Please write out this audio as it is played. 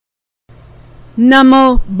Nam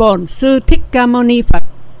mô Bổn Sư Thích Ca Mâu Ni Phật.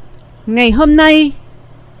 Ngày hôm nay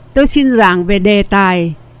tôi xin giảng về đề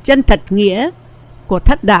tài chân thật nghĩa của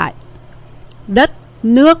thất đại: đất,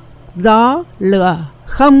 nước, gió, lửa,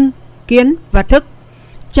 không, kiến và thức,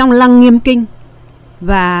 trong Lăng Nghiêm Kinh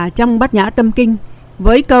và trong Bát Nhã Tâm Kinh,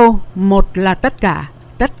 với câu một là tất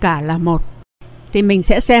cả là một. Thì mình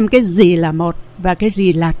sẽ xem cái gì là một và cái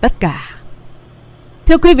gì là tất cả.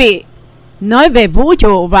 Thưa quý vị, nói về vũ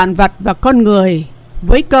trụ, vạn vật và con người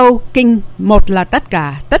với câu kinh một là tất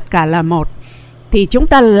cả là một, thì chúng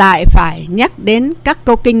ta lại phải nhắc đến các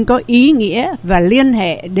câu kinh có ý nghĩa và liên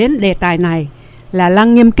hệ đến đề tài này là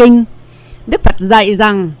Lăng Nghiêm Kinh. Đức Phật dạy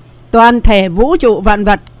rằng toàn thể vũ trụ vạn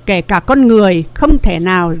vật, kể cả con người, không thể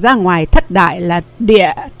nào ra ngoài thất đại là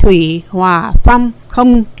địa, thủy, hỏa, phong,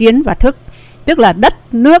 không, kiến và thức, tức là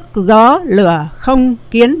đất, nước, gió, lửa, không,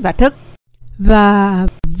 kiến và thức. Và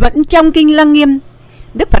vẫn trong Kinh Lăng Nghiêm,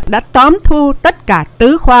 Đức Phật đã tóm thu tất cả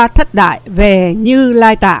tứ khoa thất đại về Như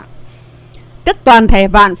Lai Tạng, tức toàn thể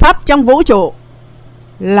vạn pháp trong vũ trụ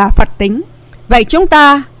là Phật tính. Vậy chúng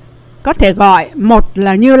ta có thể gọi một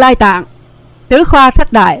là Như Lai Tạng, tứ khoa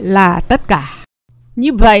thất đại là tất cả.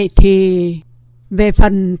 Như vậy thì về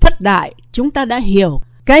phần thất đại, chúng ta đã hiểu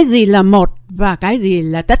cái gì là một và cái gì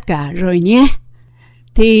là tất cả rồi nhé.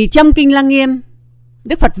 Thì trong Kinh Lăng Nghiêm,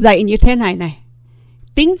 Đức Phật dạy như thế này này: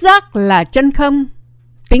 tính giác là chân không,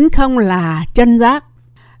 tính không là chân giác.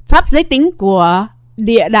 Pháp giới tính của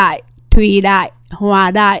địa đại, thủy đại,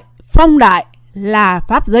 hỏa đại, phong đại là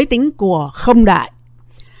pháp giới tính của không đại.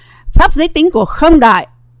 Pháp giới tính của không đại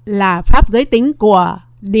là pháp giới tính của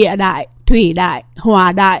địa đại, thủy đại,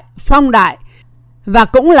 hỏa đại, phong đại, và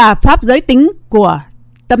cũng là pháp giới tính của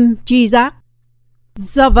tâm tri giác.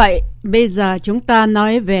 Do vậy, bây giờ chúng ta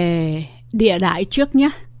nói về địa đại trước nhé.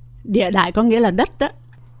 Địa đại có nghĩa là đất đó.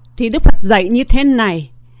 Thì Đức Phật dạy như thế này: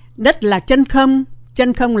 đất là chân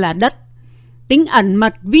không là đất. Tính ẩn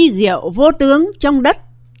mật vi diệu vô tướng trong đất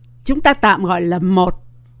chúng ta tạm gọi là một,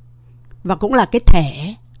 và cũng là cái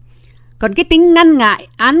thể. Còn cái tính ngăn ngại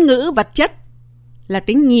án ngữ vật chất là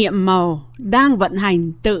tính nhiệm màu đang vận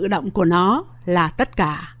hành tự động của nó là tất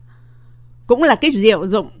cả, cũng là cái diệu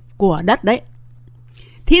dụng của đất đấy.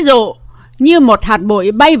 Thí dụ như một hạt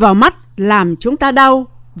bụi bay vào mắt làm chúng ta đau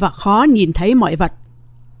và khó nhìn thấy mọi vật,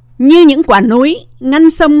 như những quả núi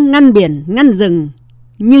ngăn sông, ngăn biển, ngăn rừng,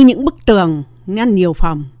 như những bức tường ngăn nhiều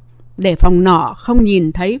phòng, để phòng nọ không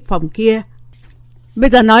nhìn thấy phòng kia. Bây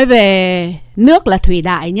giờ nói về nước là thủy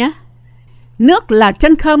đại nhé. Nước là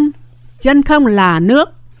chân không là nước.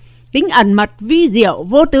 Tính ẩn mật vi diệu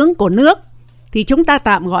vô tướng của nước thì chúng ta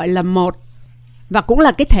tạm gọi là một, và cũng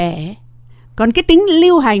là cái thể. Còn cái tính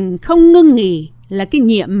lưu hành không ngưng nghỉ là cái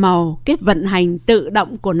nhiệm màu, cái vận hành tự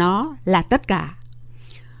động của nó là tất cả,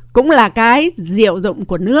 cũng là cái diệu dụng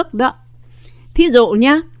của nước đó. Thí dụ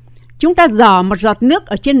nhé, chúng ta dò một giọt nước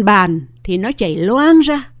ở trên bàn thì nó chảy loang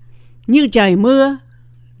ra. Như trời mưa,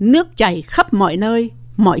 nước chảy khắp mọi nơi,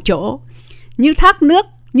 mọi chỗ. Như thác nước,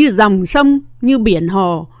 như dòng sông, như biển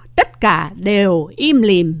hồ, tất cả đều im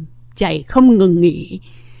lìm, chảy không ngừng nghỉ.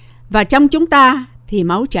 Và trong chúng ta thì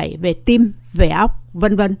máu chảy về tim, về óc,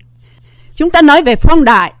 vân vân. Chúng ta nói về phong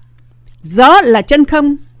đại. Gió là chân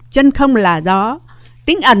không là gió.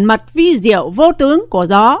 Tính ẩn mật vi diệu vô tướng của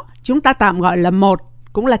gió chúng ta tạm gọi là một,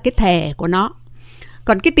 cũng là cái thể của nó.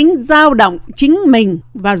 Còn cái tính dao động chính mình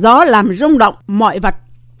và gió làm rung động mọi vật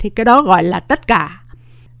thì cái đó gọi là tất cả,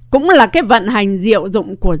 cũng là cái vận hành diệu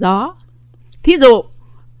dụng của gió. Thí dụ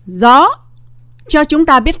gió cho chúng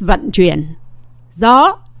ta biết vận chuyển,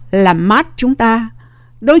 gió làm mát chúng ta.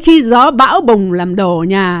 Đôi khi gió bão bùng làm đổ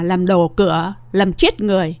nhà, làm đổ cửa, làm chết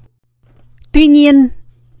người. Tuy nhiên,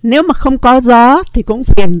 nếu mà không có gió thì cũng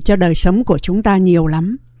phiền cho đời sống của chúng ta nhiều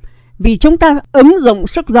lắm, vì chúng ta ứng dụng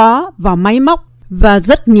sức gió vào máy móc và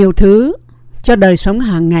rất nhiều thứ cho đời sống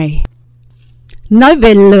hàng ngày. Nói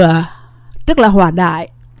về lửa, tức là hỏa đại.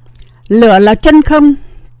 Lửa là chân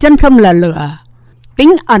không là lửa.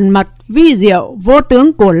 Tính ẩn mật vi diệu vô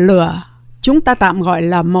tướng của lửa chúng ta tạm gọi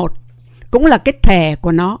là một, cũng là cái thể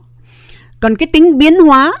của nó. Còn cái tính biến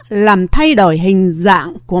hóa làm thay đổi hình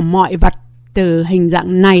dạng của mọi vật từ hình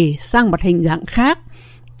dạng này sang một hình dạng khác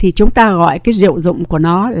thì chúng ta gọi cái diệu dụng của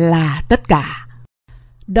nó là tất cả.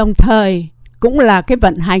 Đồng thời cũng là cái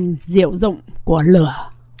vận hành diệu dụng của lửa.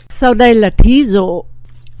 Sau đây là thí dụ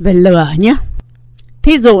về lửa nhé.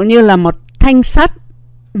 Thí dụ như là một thanh sắt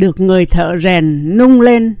được người thợ rèn nung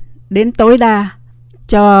lên đến tối đa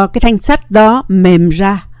cho cái thanh sắt đó mềm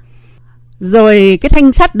ra. Rồi cái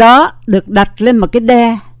thanh sắt đó được đặt lên một cái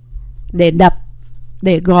đe để đập,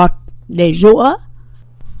 để gọt, để rũa,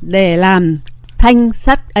 để làm thanh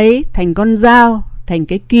sắt ấy thành con dao, thành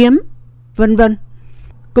cái kiếm, vân vân.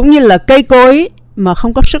 Cũng như là cây cối mà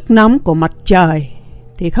không có sức nóng của mặt trời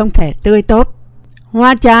thì không thể tươi tốt.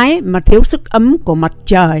 Hoa trái mà thiếu sức ấm của mặt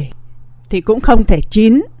trời thì cũng không thể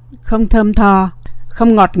chín, không thơm tho,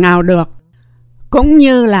 không ngọt ngào được. Cũng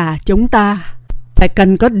như là chúng ta phải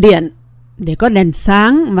cần có điện để có đèn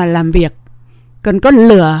sáng mà làm việc, cần có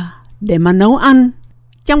lửa để mà nấu ăn.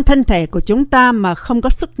 Trong thân thể của chúng ta mà không có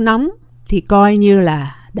sức nóng thì coi như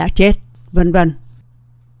là đã chết, vân vân.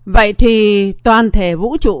 Vậy thì toàn thể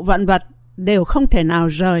vũ trụ vạn vật đều không thể nào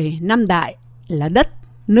rời năm đại là đất,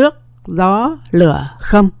 nước, gió, lửa,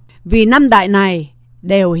 không. Vì năm đại này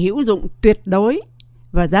đều hữu dụng tuyệt đối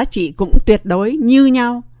và giá trị cũng tuyệt đối như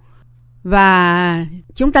nhau. Và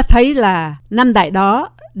chúng ta thấy là năm đại đó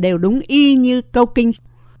đều đúng y như câu kinh.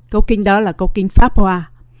 Câu kinh đó là câu kinh Pháp Hoa.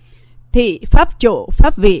 Thị pháp trụ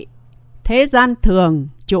pháp vị, thế gian thường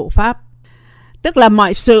trụ pháp. Tức là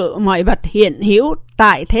mọi sự, mọi vật hiện hữu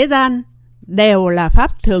tại thế gian đều là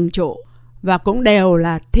pháp thường trụ và cũng đều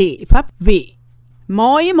là thị pháp vị.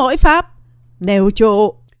 Mỗi pháp đều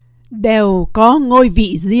trụ, đều có ngôi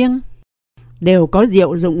vị riêng, đều có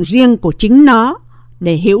diệu dụng riêng của chính nó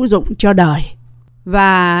để hữu dụng cho đời,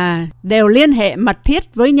 và đều liên hệ mật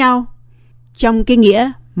thiết với nhau trong cái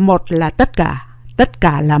nghĩa một là tất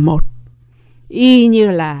cả là một. Y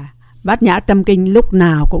như là Bát Nhã Tâm Kinh lúc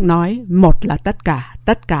nào cũng nói một là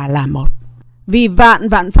tất cả là một. Vì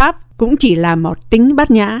vạn pháp cũng chỉ là một tính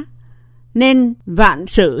bát nhã, nên vạn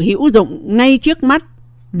sự hữu dụng ngay trước mắt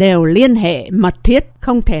đều liên hệ mật thiết,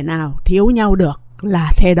 không thể nào thiếu nhau được,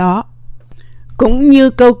 là thế đó. Cũng như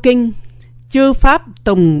câu kinh chư pháp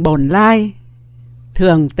tùng bổn lai,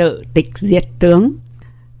 thường tự tịch diệt tướng.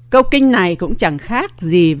 Câu kinh này cũng chẳng khác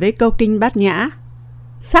gì với câu kinh Bát Nhã.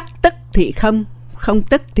 Sắc tức thị không, không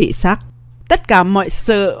tức thị sắc. Tất cả mọi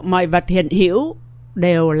sự, mọi vật hiện hữu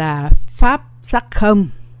đều là pháp sắc không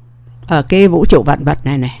ở cái vũ trụ vạn vật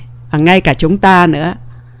này. Và ngay cả chúng ta nữa,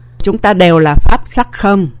 chúng ta đều là pháp sắc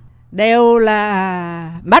không, đều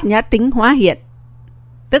là bát nhã tính hóa hiện,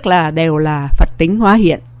 tức là đều là Phật tính hóa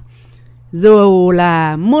hiện. Dù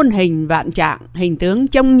là muôn hình vạn trạng, hình tướng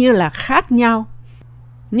trông như là khác nhau,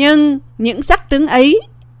 nhưng những sắc tướng ấy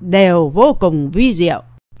đều vô cùng vi diệu,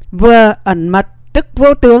 vừa ẩn mật tức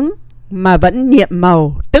vô tướng, mà vẫn nhiệm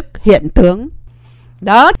màu tức hiện tướng.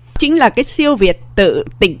 Đó chính là cái siêu việt tự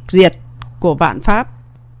tịch diệt của vạn pháp.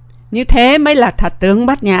 Như thế mới là thật tướng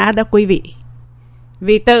bát nhã đó quý vị.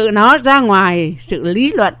 Vì tự nó ra ngoài sự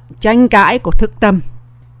lý luận tranh cãi của thức tâm.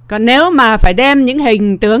 Còn nếu mà phải đem những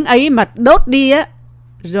hình tướng ấy mà đốt đi á,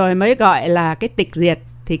 rồi mới gọi là cái tịch diệt,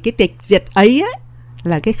 thì cái tịch diệt ấy á,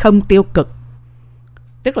 là cái không tiêu cực.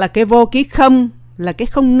 Tức là cái vô ký không, là cái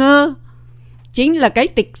không ngơ, chính là cái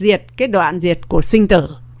tịch diệt, cái đoạn diệt của sinh tử.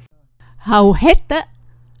 Hầu hết á,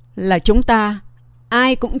 là chúng ta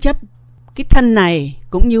ai cũng chấp cái thân này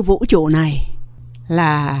cũng như vũ trụ này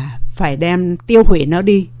là phải đem tiêu hủy nó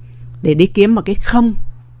đi để đi kiếm một cái không,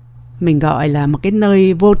 mình gọi là một cái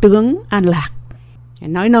nơi vô tướng an lạc.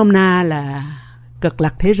 Nói nôm na là cực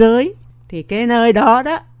lạc thế giới. Thì cái nơi đó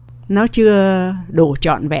đó nó chưa đủ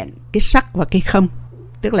trọn vẹn cái sắc và cái không.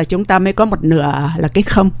 Tức là chúng ta mới có một nửa là cái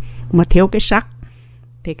không mà thiếu cái sắc.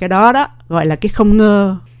 Thì cái đó đó gọi là cái không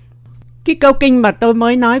ngơ. Cái câu kinh mà tôi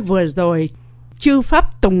mới nói vừa rồi, chư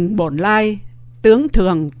pháp tùng bổn lai, tướng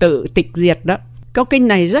thường tự tịch diệt đó. Câu kinh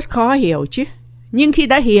này rất khó hiểu chứ. Nhưng khi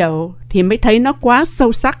đã hiểu thì mới thấy nó quá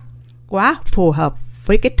sâu sắc, quá phù hợp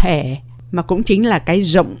với cái thể mà cũng chính là cái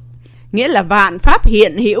dụng. Nghĩa là vạn pháp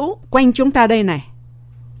hiện hữu quanh chúng ta đây này.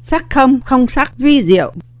 Sắc không, không sắc, vi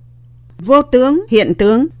diệu. Vô tướng, hiện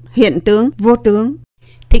tướng, vô tướng.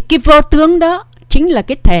 Thì cái vô tướng đó chính là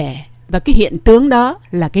cái thể, và cái hiện tướng đó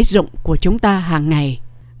là cái dụng của chúng ta hàng ngày.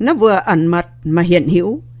 Nó vừa ẩn mật mà hiện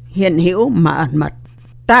hữu mà ẩn mật.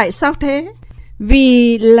 Tại sao thế?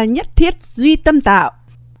 Vì là nhất thiết duy tâm tạo,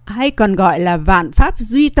 hay còn gọi là vạn pháp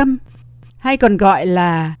duy tâm, hay còn gọi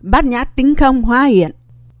là bát nhã tính không hóa hiện.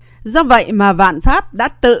 Do vậy mà vạn pháp đã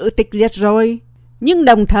tự tịch diệt rồi, nhưng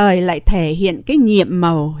đồng thời lại thể hiện cái nhiệm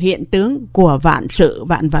màu hiện tướng của vạn sự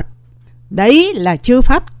vạn vật. Đấy là chư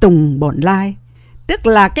pháp tùng bổn lai, tức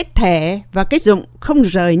là cái thể và cái dụng không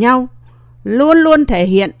rời nhau, luôn luôn thể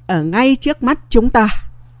hiện ở ngay trước mắt chúng ta.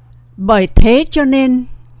 Bởi thế cho nên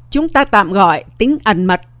chúng ta tạm gọi tính ẩn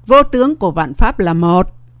mật vô tướng của vạn pháp là một.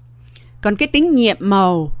 Còn cái tính nhiệm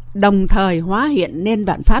màu đồng thời hóa hiện nên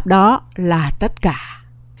vạn pháp đó là tất cả.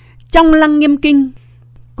 Trong Lăng Nghiêm Kinh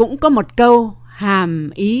cũng có một câu hàm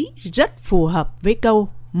ý rất phù hợp với câu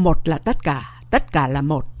một là tất cả là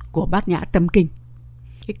một của Bát Nhã Tâm Kinh.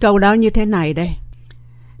 Cái câu đó như thế này đây: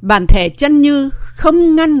 bản thể chân như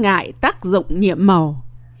không ngăn ngại tác dụng nhiệm màu,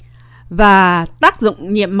 và tác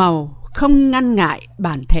dụng nhiệm màu không ngăn ngại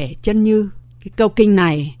bản thể chân như. Cái câu kinh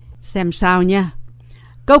này xem sao nha.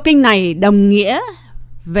 Câu kinh này đồng nghĩa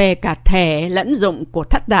về cả thể lẫn dụng của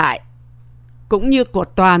thất đại, cũng như của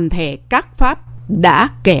toàn thể các pháp đã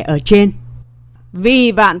kể ở trên.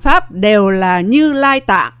 Vì vạn pháp đều là Như Lai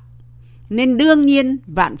Tạng, nên đương nhiên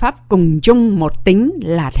vạn pháp cùng chung một tính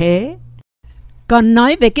là thế. Còn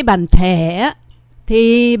nói về cái bản thể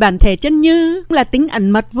thì bản thể chân như là tính ẩn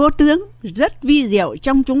mật vô tướng, rất vi diệu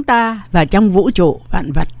trong chúng ta và trong vũ trụ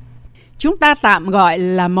vạn vật. Chúng ta tạm gọi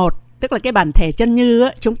là một, tức là cái bản thể chân như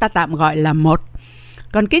chúng ta tạm gọi là một.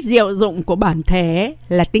 Còn cái diệu dụng của bản thể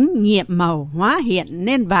là tính nhiệm màu hóa hiện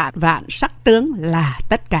nên vạn vạn sắc tướng là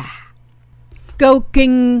tất cả. Câu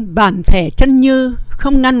kinh bản thể chân như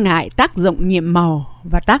không ngăn ngại tác dụng nhiệm màu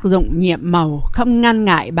và tác dụng nhiệm màu không ngăn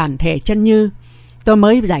ngại bản thể chân như, tôi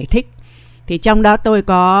mới giải thích. Thì trong đó tôi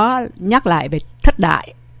có nhắc lại về thất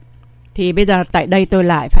đại. Thì bây giờ tại đây tôi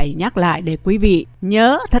lại phải nhắc lại để quý vị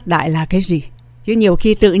nhớ thất đại là cái gì. Chứ nhiều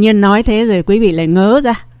khi tự nhiên nói thế rồi quý vị lại ngớ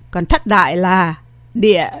ra. Còn thất đại là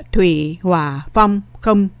địa, thủy, hỏa, phong,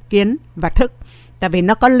 không, kiến và thức. Tại vì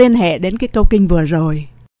nó có liên hệ đến cái câu kinh vừa rồi.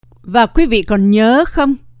 Và quý vị còn nhớ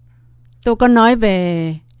không? Tôi có nói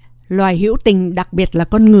về loài hữu tình, đặc biệt là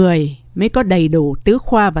con người mới có đầy đủ tứ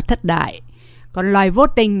khoa và thất đại. Còn loài vô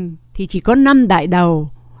tình thì chỉ có 5 đại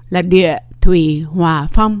đầu là địa, thủy, hỏa,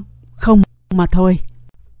 phong, không mà thôi.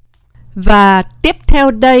 Và tiếp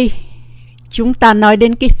theo đây chúng ta nói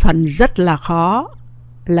đến cái phần rất là khó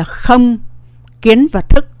là không, kiến và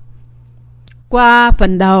thức. Qua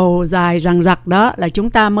phần đầu dài dằng dặc đó là chúng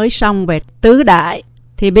ta mới xong về tứ đại.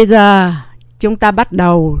 Thì bây giờ chúng ta bắt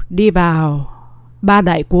đầu đi vào 3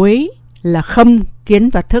 đại cuối là không, kiến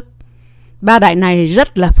và thức. 3 đại này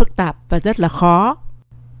rất là phức tạp và rất là khó.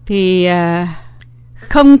 Thì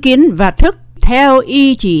không, kiến và thức theo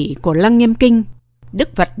ý chỉ của Lăng Nghiêm Kinh,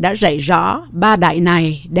 Đức Phật đã dạy rõ 3 đại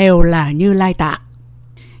này đều là Như Lai Tạng.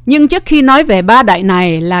 Nhưng trước khi nói về 3 đại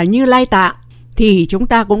này là Như Lai Tạng thì chúng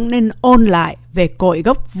ta cũng nên ôn lại về cội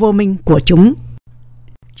gốc vô minh của chúng.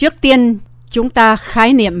 Trước tiên chúng ta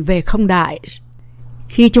khái niệm về không đại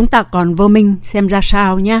khi chúng ta còn vô minh xem ra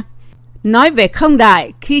sao nhé. Nói về không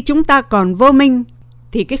đại khi chúng ta còn vô minh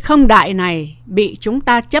thì cái không đại này bị chúng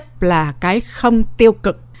ta chấp là cái không tiêu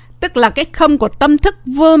cực, tức là cái không của tâm thức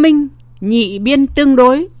vô minh, nhị biên tương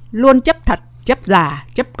đối, luôn chấp thật, chấp giả,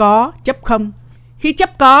 chấp có, chấp không. Khi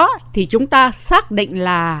chấp có thì chúng ta xác định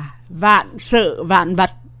là vạn sự vạn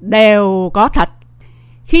vật đều có thật.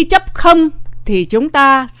 Khi chấp không thì chúng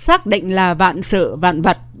ta xác định là vạn sự vạn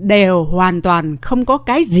vật đều hoàn toàn không có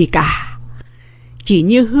cái gì cả, chỉ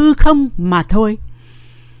như hư không mà thôi.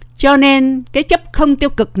 Cho nên cái chấp không tiêu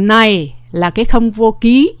cực này là cái không vô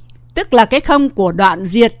ký, tức là cái không của đoạn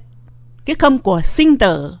diệt, cái không của sinh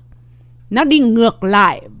tử. Nó đi ngược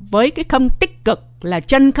lại với cái không tích cực là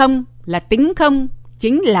chân không, là tính không,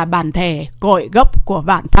 chính là bản thể cội gốc của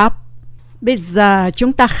vạn pháp. Bây giờ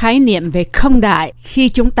chúng ta khái niệm về không đại khi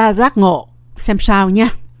chúng ta giác ngộ xem sao nhé.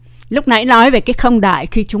 Lúc nãy nói về cái không đại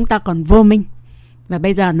khi chúng ta còn vô minh, và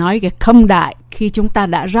bây giờ nói về không đại khi chúng ta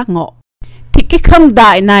đã giác ngộ. Thì cái không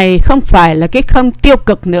đại này không phải là cái không tiêu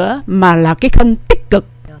cực nữa, mà là cái không tích cực.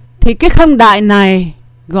 Thì cái không đại này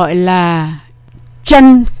gọi là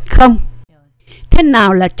chân không. Thế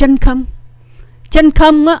nào là chân không? Chân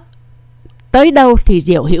không á, tới đâu thì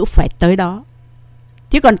diệu hữu phải tới đó.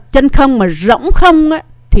 Chứ còn chân không mà rỗng không á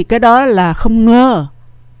thì cái đó là không ngơ.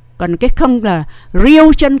 Còn cái không là real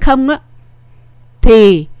chân không á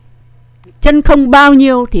thì chân không bao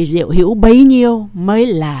nhiêu thì diệu hữu bấy nhiêu mới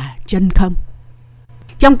là chân không.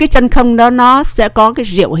 Trong cái chân không đó nó sẽ có cái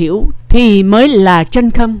diệu hữu thì mới là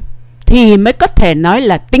chân không, thì mới có thể nói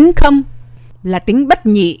là tính không, là tính bất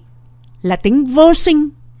nhị, là tính vô sinh,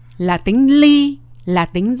 là tính ly, là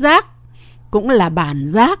tính giác, cũng là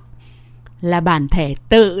bản giác, là bản thể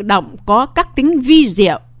tự động có các tính vi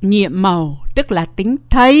diệu, nhiệm màu, tức là tính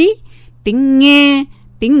thấy, tính nghe,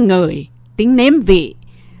 tính ngửi, tính nếm vị,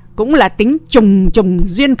 cũng là tính trùng trùng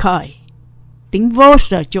duyên khởi, tính vô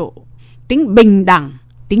sở trụ, tính bình đẳng,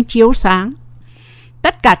 tính chiếu sáng.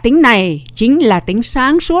 Tất cả tính này chính là tính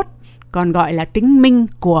sáng suốt, còn gọi là tính minh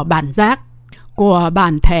của bản giác, của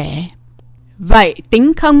bản thể. Vậy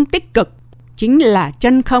tính không tích cực chính là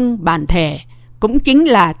chân không bản thể, cũng chính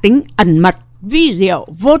là tính ẩn mật, vi diệu,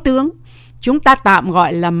 vô tướng. Chúng ta tạm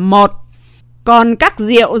gọi là một. Còn các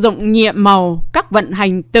diệu dụng nhiệm màu, các vận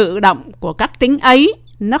hành tự động của các tính ấy,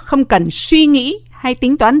 nó không cần suy nghĩ hay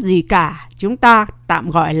tính toán gì cả. Chúng ta tạm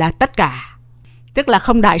gọi là tất cả. Tức là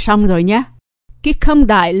không đại xong rồi nhé. Cái không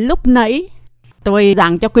đại lúc nãy tôi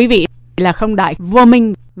giảng cho quý vị là không đại vô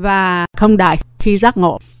minh và không đại khi giác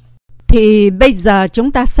ngộ. Thì bây giờ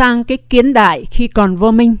chúng ta sang cái kiến đại khi còn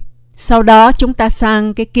vô minh. Sau đó chúng ta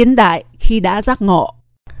sang cái kiến đại khi đã giác ngộ.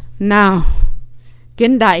 Nào,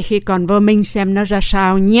 kiến đại khi còn vô minh xem nó ra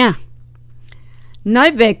sao nha.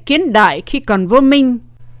 Nói về kiến đại khi còn vô minh,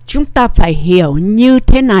 chúng ta phải hiểu như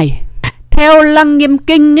thế này. Theo Lăng Nghiêm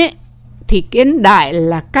Kinh ấy, thì kiến đại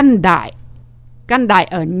là căn đại. Căn đại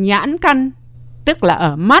ở nhãn căn, tức là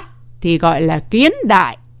ở mắt, thì gọi là kiến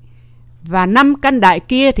đại. Và 5 căn đại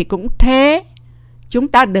kia thì cũng thế. Chúng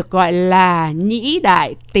ta được gọi là nhĩ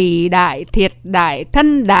đại, tỳ đại, thiệt đại,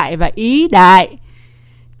 thân đại và ý đại.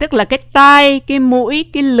 Tức là cái tai, cái mũi,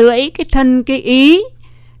 cái lưỡi, cái thân, cái ý.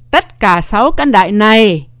 Tất cả 6 căn đại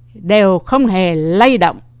này đều không hề lay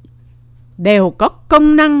động, đều có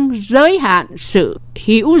công năng giới hạn sự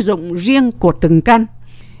hữu dụng riêng của từng căn.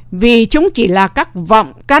 Vì chúng chỉ là các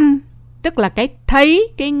vọng căn, tức là cái thấy,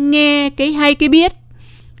 cái nghe, cái hay, cái biết.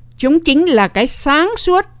 Chúng chính là cái sáng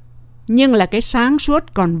suốt, nhưng là cái sáng suốt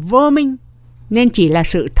còn vô minh, nên chỉ là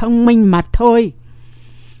sự thông minh mà thôi,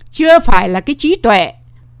 chưa phải là cái trí tuệ.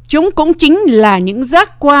 Chúng cũng chính là những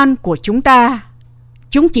giác quan của chúng ta.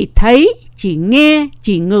 Chúng chỉ thấy, chỉ nghe,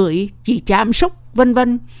 chỉ ngửi, chỉ chạm xúc, vân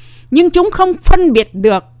vân. Nhưng chúng không phân biệt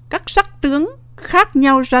được các sắc tướng khác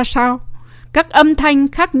nhau ra sao, các âm thanh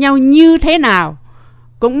khác nhau như thế nào,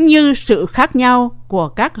 cũng như sự khác nhau của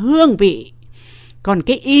các hương vị. Còn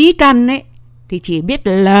cái ý căn ấy thì chỉ biết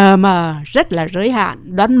lờ mờ, rất là giới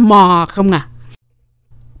hạn, đoán mò không à.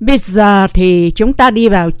 Bây giờ thì chúng ta đi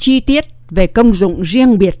vào chi tiết về công dụng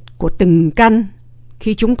riêng biệt của từng căn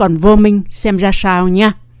khi chúng còn vô minh xem ra sao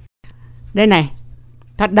nha. Đây này,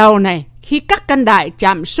 thật đầu này, khi các căn đại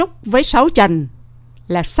chạm xúc với 6 trần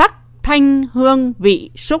là sắc, thanh, hương,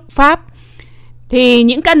 vị, xúc, pháp, thì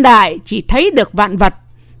những căn đại chỉ thấy được vạn vật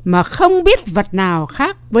mà không biết vật nào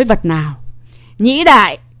khác với vật nào. Nhĩ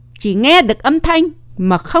đại chỉ nghe được âm thanh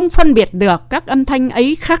mà không phân biệt được các âm thanh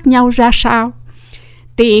ấy khác nhau ra sao.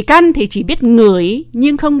 Tỳ căn thì chỉ biết ngửi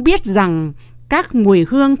nhưng không biết rằng các mùi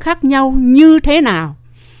hương khác nhau như thế nào.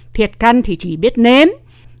 Thiệt căn thì chỉ biết nếm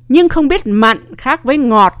nhưng không biết mặn khác với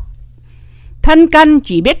ngọt. Thân căn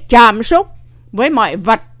chỉ biết chạm xúc với mọi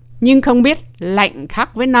vật nhưng không biết lạnh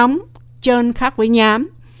khác với nóng, trơn khác với nhám.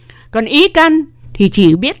 Còn ý căn thì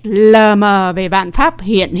chỉ biết lờ mờ về vạn pháp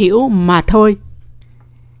hiện hữu mà thôi.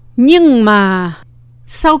 Nhưng mà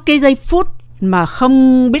sau cái giây phút mà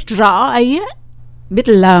không biết rõ ấy, biết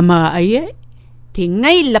lờ mờ ấy, thì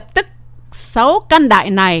ngay lập tức 6 căn đại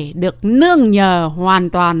này được nương nhờ hoàn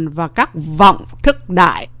toàn vào các vọng thức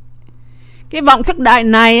đại. Cái vọng thức đại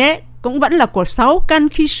này ấy cũng vẫn là của 6 căn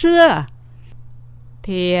khi xưa.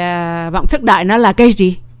 Thì vọng thức đại nó là cái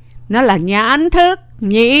gì? Nó là nhãn thức,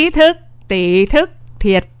 nhĩ thức, tỳ thức,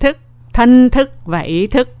 thiệt thức, thân thức và ý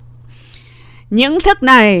thức. Những thức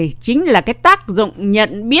này chính là cái tác dụng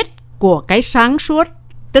nhận biết của cái sáng suốt,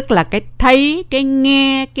 tức là cái thấy, cái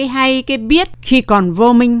nghe, cái hay, cái biết khi còn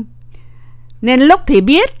vô minh. Nên lúc thì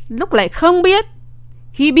biết, lúc lại không biết.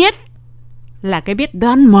 Khi biết là cái biết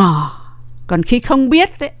đoán mò, còn khi không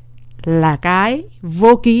biết ấy, là cái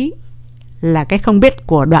vô ký, là cái không biết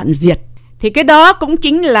của đoạn diệt. Thì cái đó cũng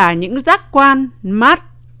chính là những giác quan mắt,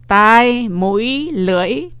 tai, mũi,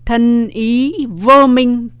 lưỡi, thân, ý, vô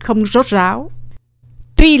minh không rốt ráo.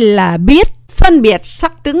 Tuy là biết phân biệt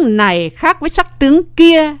sắc tướng này khác với sắc tướng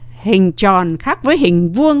kia, hình tròn khác với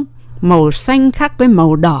hình vuông, màu xanh khác với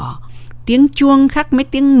màu đỏ, tiếng chuông khác với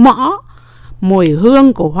tiếng mõ, mùi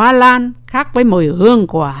hương của hoa lan khác với mùi hương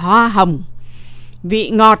của hoa hồng, vị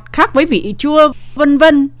ngọt khác với vị chua, vân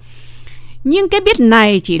vân. Nhưng cái biết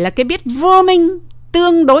này chỉ là cái biết vô minh,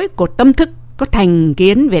 tương đối của tâm thức có thành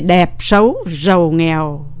kiến về đẹp, xấu, giàu,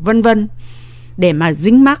 nghèo, vân vân, để mà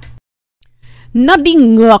dính mắc. Nó đi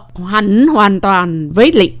ngược hẳn hoàn toàn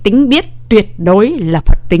với lại tính biết tuyệt đối là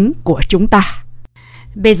Phật tính của chúng ta.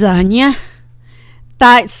 Bây giờ nhé,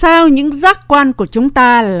 tại sao những giác quan của chúng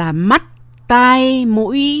ta là mắt, tai,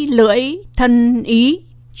 mũi, lưỡi, thân, ý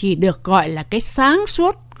chỉ được gọi là cái sáng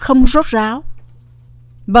suốt không rốt ráo?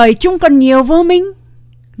 Bởi chúng còn nhiều vô minh,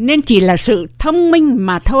 nên chỉ là sự thông minh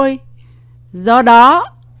mà thôi. Do đó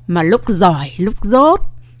mà lúc giỏi, lúc dốt,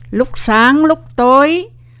 lúc sáng, lúc tối,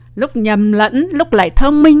 lúc nhầm lẫn, lúc lại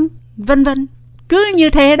thông minh, vân vân. Cứ như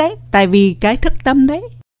thế đấy, tại vì cái thức tâm đấy.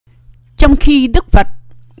 Trong khi Đức Phật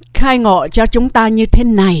khai ngộ cho chúng ta như thế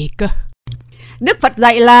này cơ. Đức Phật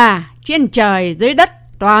dạy là trên trời, dưới đất,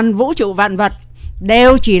 toàn vũ trụ vạn vật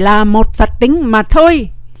đều chỉ là một Phật tính mà thôi.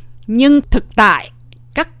 Nhưng thực tại,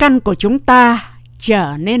 các căn của chúng ta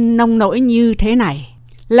trở nên nông nỗi như thế này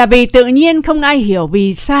là vì tự nhiên không ai hiểu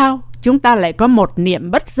vì sao chúng ta lại có một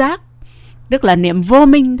niệm bất giác, tức là niệm vô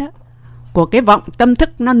minh đó, của cái vọng tâm thức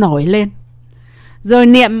nó nổi lên. Rồi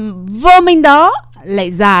niệm vô minh đó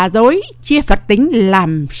lại giả dối chia Phật tính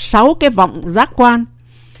làm 6 cái vọng giác quan.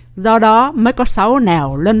 Do đó mới có 6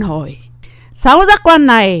 nẻo luân hồi. 6 giác quan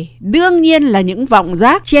này đương nhiên là những vọng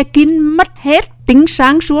giác che kín mất hết tính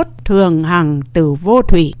sáng suốt thường hằng từ vô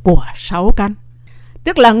thủy của 6 căn.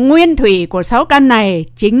 Tức là nguyên thủy của 6 căn này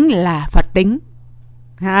chính là Phật tính.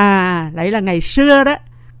 Đấy là ngày xưa đó.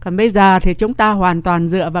 Còn bây giờ thì chúng ta hoàn toàn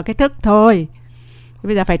dựa vào cái thức thôi.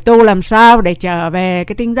 Bây giờ phải tu làm sao để trở về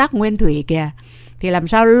cái tính giác nguyên thủy kìa. Thì làm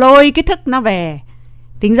sao lôi cái thức nó về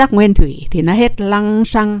tính giác nguyên thủy. Thì nó hết lăng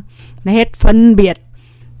xăng, nó hết phân biệt,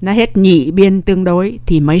 nó hết nhị biên tương đối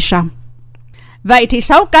thì mới xong. Vậy thì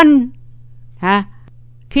 6 căn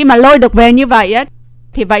khi mà lôi được về như vậy á,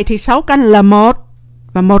 thì vậy thì 6 căn là một,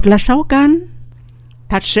 và một là 6 căn.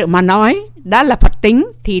 Thật sự mà nói, đã là Phật tính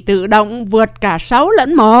thì tự động vượt cả 6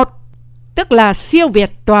 lẫn 1, tức là siêu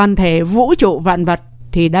việt toàn thể vũ trụ vạn vật.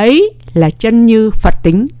 Thì đấy là chân như Phật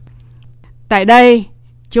tính. Tại đây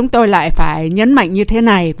chúng tôi lại phải nhấn mạnh như thế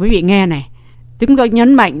này, quý vị nghe này. Chúng tôi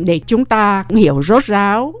nhấn mạnh để chúng ta hiểu rốt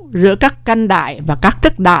ráo giữa các căn đại và các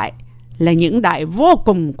thức đại là những đại vô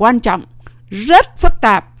cùng quan trọng, rất phức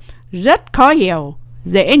tạp, rất khó hiểu,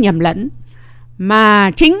 dễ nhầm lẫn.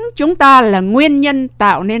 Mà chính chúng ta là nguyên nhân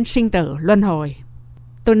tạo nên sinh tử luân hồi.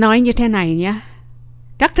 Tôi nói như thế này nhé.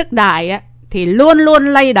 Các thức đại thì luôn luôn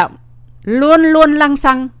lay động, luôn luôn lăng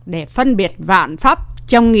xăng để phân biệt vạn pháp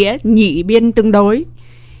trong nghĩa nhị biên tương đối.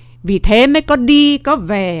 Vì thế mới có đi, có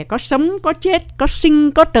về, có sống, có chết, có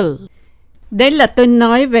sinh, có tử. Đấy là tôi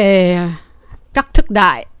nói về các thức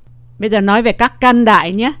đại. Bây giờ nói về các căn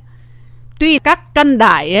đại nhé. Tuy các căn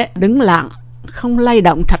đại đứng lặng, không lay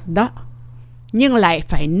động thật đó, nhưng lại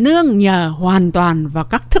phải nương nhờ hoàn toàn vào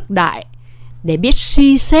các thức đại để biết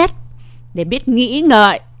suy xét, để biết nghĩ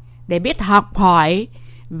ngợi, để biết học hỏi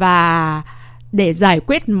và để giải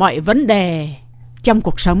quyết mọi vấn đề trong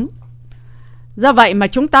cuộc sống. Do vậy mà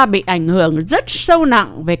chúng ta bị ảnh hưởng rất sâu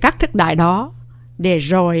nặng về các thức đại đó, để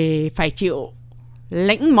rồi phải chịu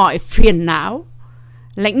lãnh mọi phiền não,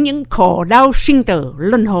 lãnh những khổ đau sinh tử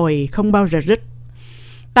luân hồi không bao giờ dứt.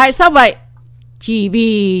 Tại sao vậy? Chỉ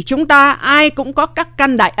vì chúng ta ai cũng có các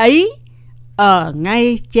căn đại ấy ở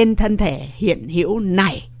ngay trên thân thể hiện hữu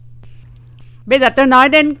này. Bây giờ tôi nói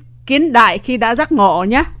đến kiến đại khi đã giác ngộ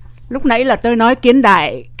nhé. Lúc nãy là tôi nói kiến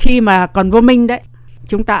đại khi mà còn vô minh đấy.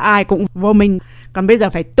 Chúng ta ai cũng vô minh. Còn bây giờ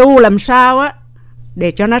phải tu làm sao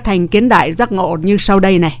để cho nó thành kiến đại giác ngộ như sau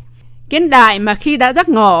đây này. Kiến đại mà khi đã giác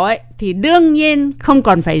ngộ thì đương nhiên không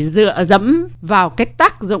còn phải dựa dẫm vào cái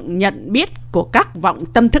tác dụng nhận biết của các vọng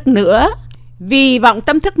tâm thức nữa. Vì vọng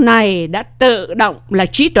tâm thức này đã tự động là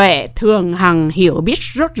trí tuệ thường hằng hiểu biết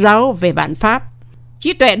rốt ráo về vạn pháp.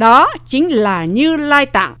 Trí tuệ đó chính là Như Lai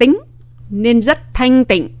Tạng tính, nên rất thanh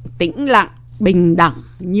tịnh, tĩnh lặng, bình đẳng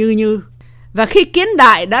như. Và khi kiến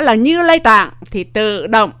đại đã là Như Lai Tạng thì tự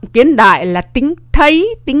động kiến đại là tính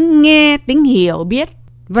thấy, tính nghe, tính hiểu biết,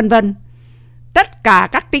 vân vân. Tất cả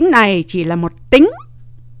các tính này chỉ là một tính.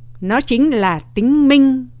 Nó chính là tính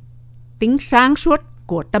minh, tính sáng suốt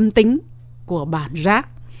của tâm tính, của bản giác.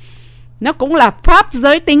 Nó cũng là pháp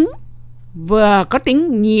giới tính, vừa có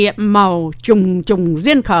tính nhiệm màu trùng trùng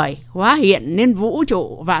duyên khởi, hóa hiện nên vũ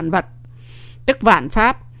trụ vạn vật, tức vạn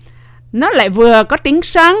pháp. Nó lại vừa có tính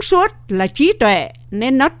sáng suốt là trí tuệ,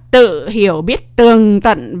 nên nó tự hiểu biết tường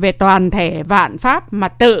tận về toàn thể vạn pháp mà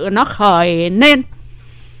tự nó khởi nên.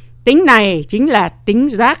 Tính này chính là tính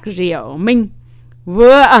giác diệu minh,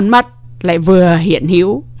 vừa ẩn mật lại vừa hiện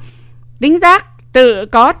hữu. Tính giác tự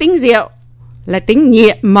có tính diệu là tính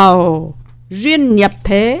nhiệm màu duyên nhập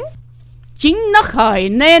thế, chính nó khởi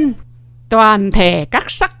nên toàn thể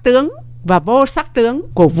các sắc tướng và vô sắc tướng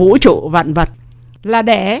của vũ trụ vạn vật, là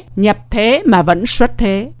để nhập thế mà vẫn xuất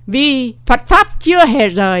thế. Vì Phật Pháp chưa hề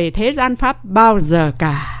rời thế gian Pháp bao giờ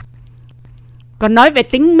cả. Còn nói về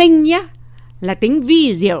tính minh nhé, là tính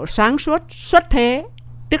vi diệu sáng suốt xuất thế,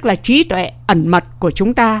 tức là trí tuệ ẩn mật của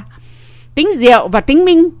chúng ta. Tính diệu và tính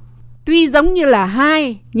minh tuy giống như là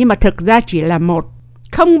hai, nhưng mà thực ra chỉ là một,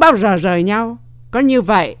 không bao giờ rời nhau. Có như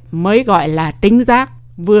vậy mới gọi là tính giác,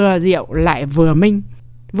 vừa diệu lại vừa minh,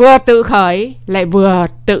 vừa tự khởi lại vừa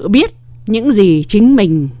tự biết những gì chính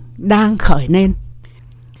mình đang khởi nên.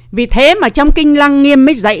 Vì thế mà trong Kinh Lăng Nghiêm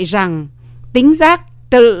mới dạy rằng tính giác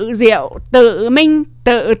tự diệu, tự minh,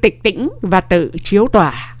 tự tịch tĩnh và tự chiếu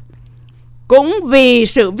tỏa. Cũng vì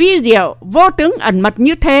sự vi diệu vô tướng ẩn mật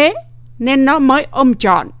như thế, nên nó mới ôm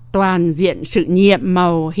trọn toàn diện sự nhiệm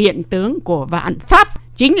màu hiện tướng của vạn pháp,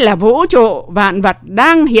 chính là vũ trụ vạn vật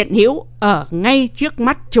đang hiện hữu ở ngay trước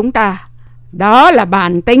mắt chúng ta. Đó là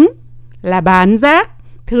bản tính, là bản giác,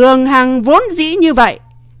 thường hằng vốn dĩ như vậy,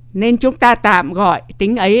 nên chúng ta tạm gọi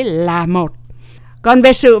tính ấy là một. Còn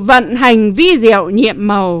về sự vận hành vi diệu nhiệm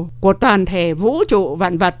màu của toàn thể vũ trụ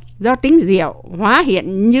vạn vật, do tính diệu hóa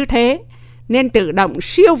hiện như thế nên tự động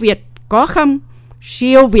siêu việt có không,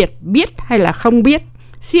 siêu việt biết hay là không biết,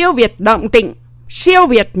 siêu việt động tịnh, siêu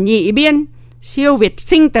việt nhị biên, siêu việt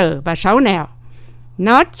sinh tử và sáu nẻo.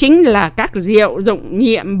 Nó chính là các diệu dụng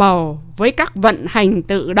nhiệm màu với các vận hành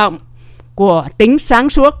tự động của tính sáng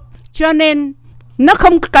suốt, cho nên nó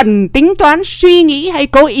không cần tính toán suy nghĩ hay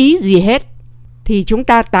cố ý gì hết, thì chúng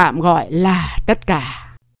ta tạm gọi là tất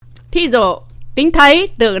cả. Thí dụ tính thấy,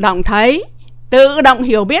 tự động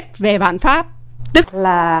hiểu biết về vạn pháp, tức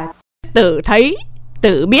là tự thấy,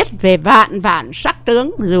 tự biết về vạn vạn sắc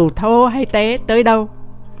tướng dù thô hay tế tới đâu.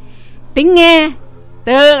 Tính nghe,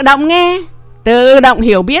 tự động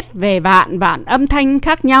hiểu biết về vạn vạn âm thanh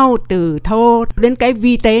khác nhau từ thô đến cái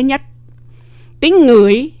vi tế nhất. Tính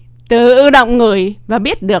ngửi, tự động ngửi và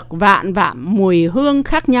biết được vạn vạn mùi hương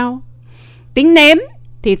khác nhau. Tính nếm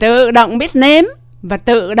thì tự động biết nếm và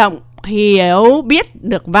tự động hiểu biết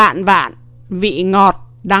được vạn vạn vị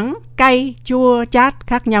ngọt, đắng, cay, chua, chát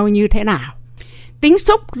khác nhau như thế nào. Tính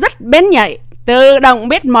xúc rất bén nhạy, tự động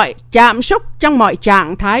biết mọi chạm xúc trong mọi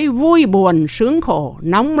trạng thái vui buồn, sướng khổ,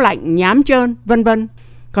 nóng lạnh, nhám trơn, vân vân.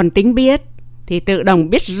 Còn tính biết thì tự động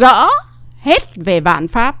biết rõ hết về vạn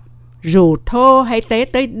pháp, dù thô hay tế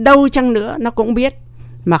tới đâu chăng nữa nó cũng biết,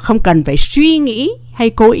 mà không cần phải suy nghĩ hay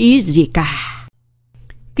cố ý gì cả.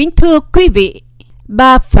 Kính thưa quý vị,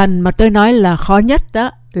 3 phần mà tôi nói là khó nhất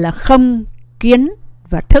đó là không, kiến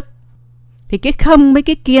và thức. Thì cái không với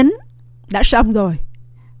cái kiến đã xong rồi,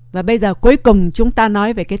 và bây giờ cuối cùng chúng ta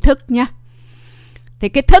nói về cái thức nhé. Thì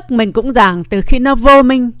cái thức mình cũng giảng từ khi nó vô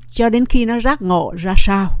minh cho đến khi nó giác ngộ ra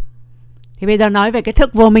sao. Thì bây giờ nói về cái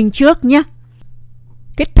thức vô minh trước nhé.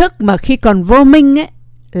 Cái thức mà khi còn vô minh ấy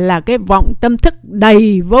là cái vọng tâm thức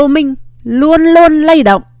đầy vô minh, luôn luôn lay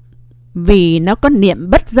động, vì nó có niệm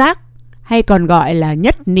bất giác, hay còn gọi là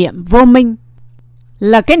nhất niệm vô minh,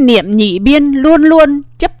 là cái niệm nhị biên luôn luôn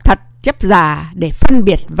chấp thật chấp giả để phân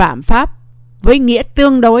biệt vạn pháp với nghĩa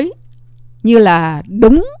tương đối, như là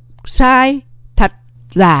đúng sai, thật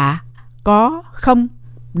giả, có không,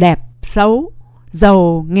 đẹp xấu,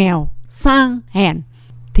 giàu nghèo, sang hèn,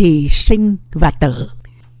 thì sinh và tử.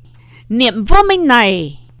 Niệm vô minh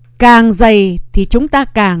này càng dày thì chúng ta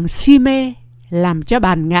càng si mê, làm cho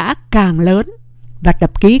bản ngã càng lớn và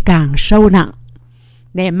tập khí càng sâu nặng.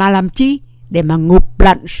 Để mà làm chi? Để mà ngụp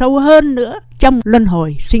lặn sâu hơn nữa trong luân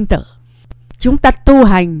hồi sinh tử. Chúng ta tu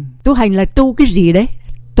hành là tu cái gì đấy?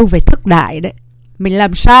 Tu về thức đại đấy. Mình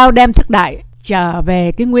làm sao đem thức đại trở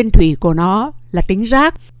về cái nguyên thủy của nó là tính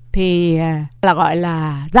giác, thì là gọi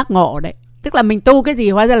là giác ngộ đấy. Tức là mình tu cái gì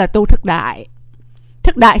hóa ra là tu thức đại.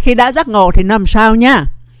 Thức đại khi đã giác ngộ thì nó làm sao nhá?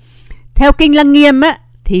 Theo Kinh Lăng Nghiêm á,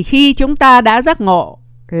 thì khi chúng ta đã giác ngộ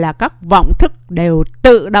là các vọng thức đều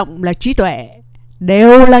tự động là trí tuệ,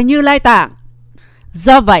 đều là Như Lai Tạng.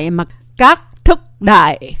 Do vậy mà các thức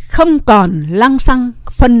đại không còn lăng xăng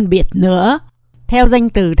phân biệt nữa. Theo danh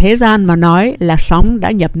từ thế gian mà nói là sóng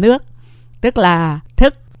đã nhập nước, tức là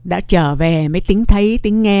thức đã trở về mới tính thấy,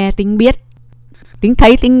 tính nghe, tính biết. Tính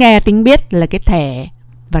thấy, tính nghe, tính biết là cái thể,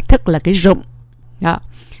 và thức là cái dụng. Đó.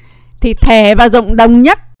 Thì thể và dụng đồng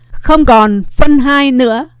nhất, không còn phân hai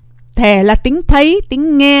nữa. Thể là tính thấy,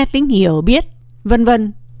 tính nghe, tính hiểu biết, vân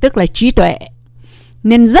vân, tức là trí tuệ.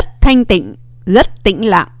 Nên rất thanh tịnh, rất tĩnh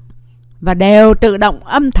lặng, và đều tự động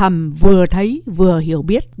âm thầm vừa thấy vừa hiểu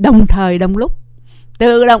biết đồng thời đồng lúc.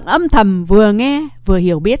 Tự động âm thầm vừa nghe vừa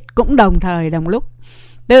hiểu biết cũng đồng thời đồng lúc.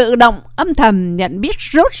 Tự động âm thầm nhận biết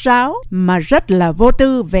rốt ráo mà rất là vô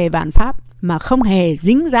tư về vạn pháp, mà không hề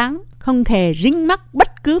dính dáng, không hề dính mắc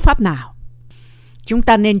bất cứ pháp nào. Chúng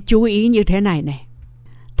ta nên chú ý như thế này này.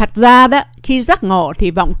 Thật ra đó, khi giác ngộ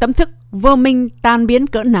thì vọng tâm thức vô minh tan biến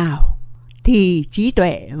cỡ nào thì trí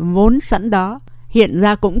tuệ vốn sẵn đó hiện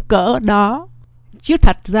ra cũng cỡ đó. Chứ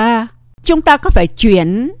thật ra chúng ta có phải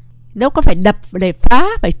chuyển, đâu có phải đập để phá,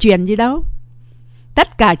 phải chuyển gì đâu.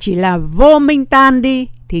 Tất cả chỉ là vô minh tan đi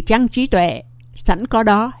thì chăng trí tuệ sẵn có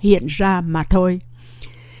đó hiện ra mà thôi.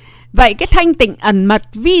 Vậy cái thanh tịnh ẩn mật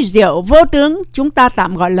vi diệu vô tướng chúng ta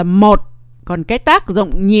tạm gọi là một. Còn cái tác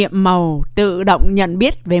dụng nhiệm màu tự động nhận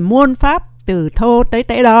biết về muôn pháp từ thô tới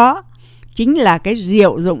tế đó chính là cái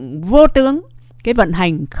diệu dụng vô tướng, cái vận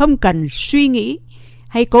hành không cần suy nghĩ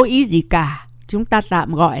hay cố ý gì cả, chúng ta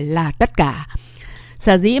tạm gọi là tất cả.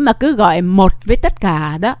 Sở dĩ mà cứ gọi một với tất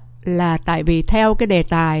cả đó là tại vì theo cái đề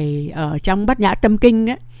tài ở trong Bát Nhã Tâm Kinh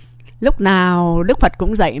ấy, lúc nào Đức Phật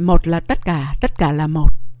cũng dạy một là tất cả là một.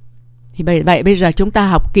 Thì vậy bây giờ chúng ta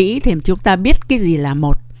học kỹ thì chúng ta biết cái gì là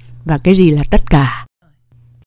một và cái gì là tất cả.